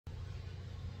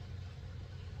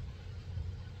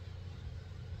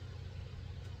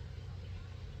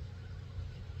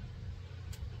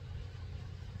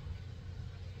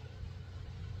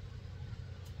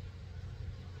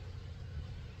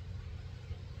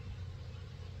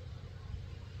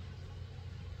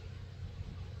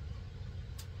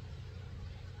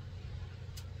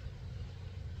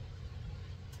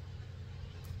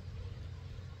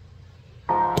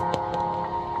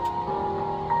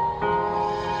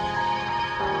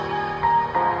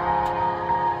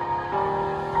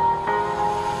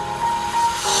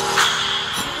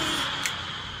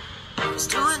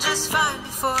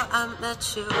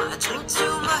met you. I drink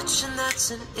too much and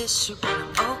that's an issue, but I'm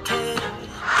okay.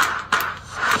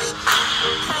 Hey,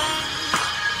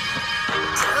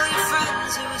 tell your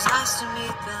friends it was nice to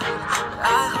meet them, but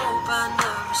I hope I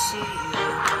never see you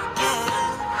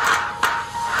again.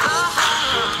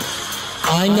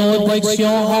 I know it breaks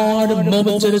your heart to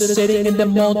move to the city in the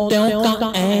motel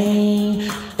cotton.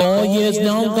 4 years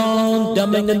now gone,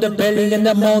 dumbing in the belly in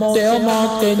the motel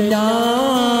market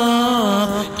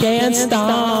now. Can't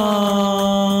stop,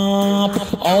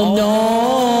 oh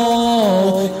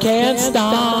no, can't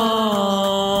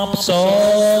stop.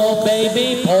 So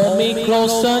baby, pull me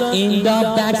closer in the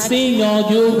backseat or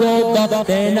you roll up.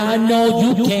 Then I know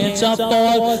you can't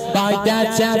afford. Buy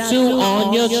that tattoo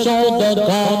on your shoulder,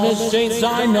 gonna straight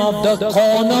sign of the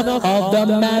corner of the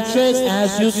mattress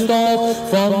as you stole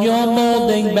from your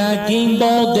molding. Back in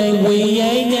bolding, we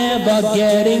ain't never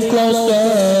getting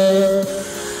closer.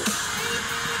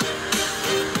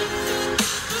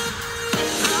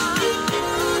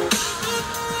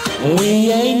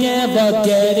 We ain't never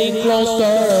getting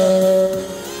closer.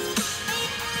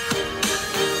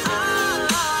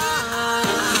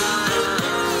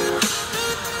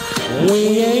 We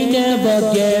ain't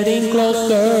never getting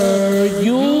closer.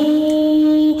 You,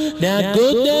 now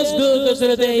good, that's good, cause of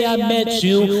the day I met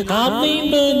you. How many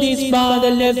moonies by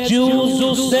the left Jews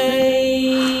who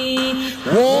say,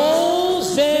 won't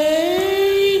say.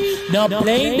 Now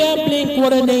play the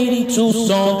Blink-182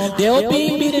 song. They'll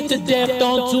be beaten to death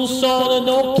on Tucson and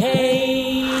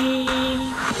okay.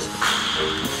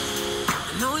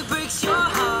 I know it breaks your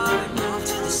heart. Moved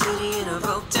to the city in a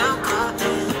broke down car.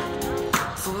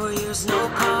 4 years no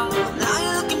call. Now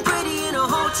you're looking pretty in a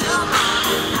hotel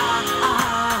room.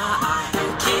 I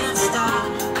can't stop.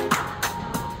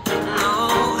 No,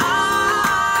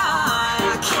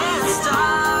 I can't stop.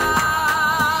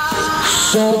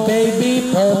 So baby,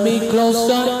 pull me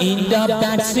closer in the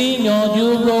backseat on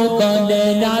your rover.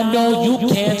 Then I know you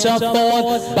can't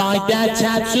afford. Buy that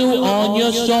tattoo on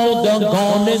your shoulder,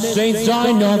 gonna straight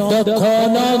sign of the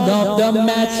corner of the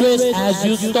mattress as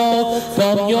you stole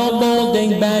from your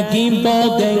molding. Back in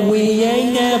bolding, we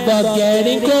ain't never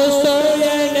getting closer.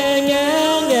 Yeah, yeah,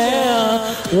 yeah,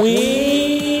 yeah. We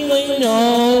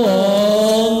know.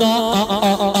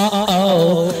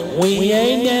 We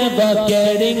ain't never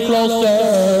getting closer.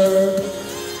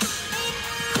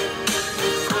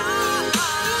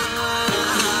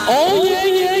 Oh yeah,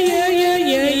 yeah, yeah, yeah,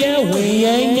 yeah, yeah. We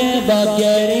ain't never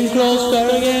getting closer.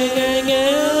 Yeah, yeah,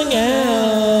 yeah, yeah.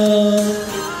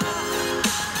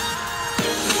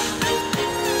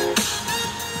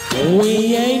 We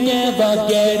ain't never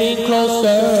getting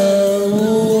closer.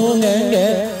 Ooh, yeah,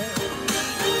 yeah.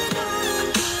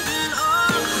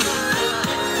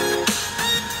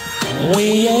 We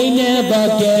ain't never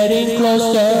getting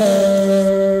closer.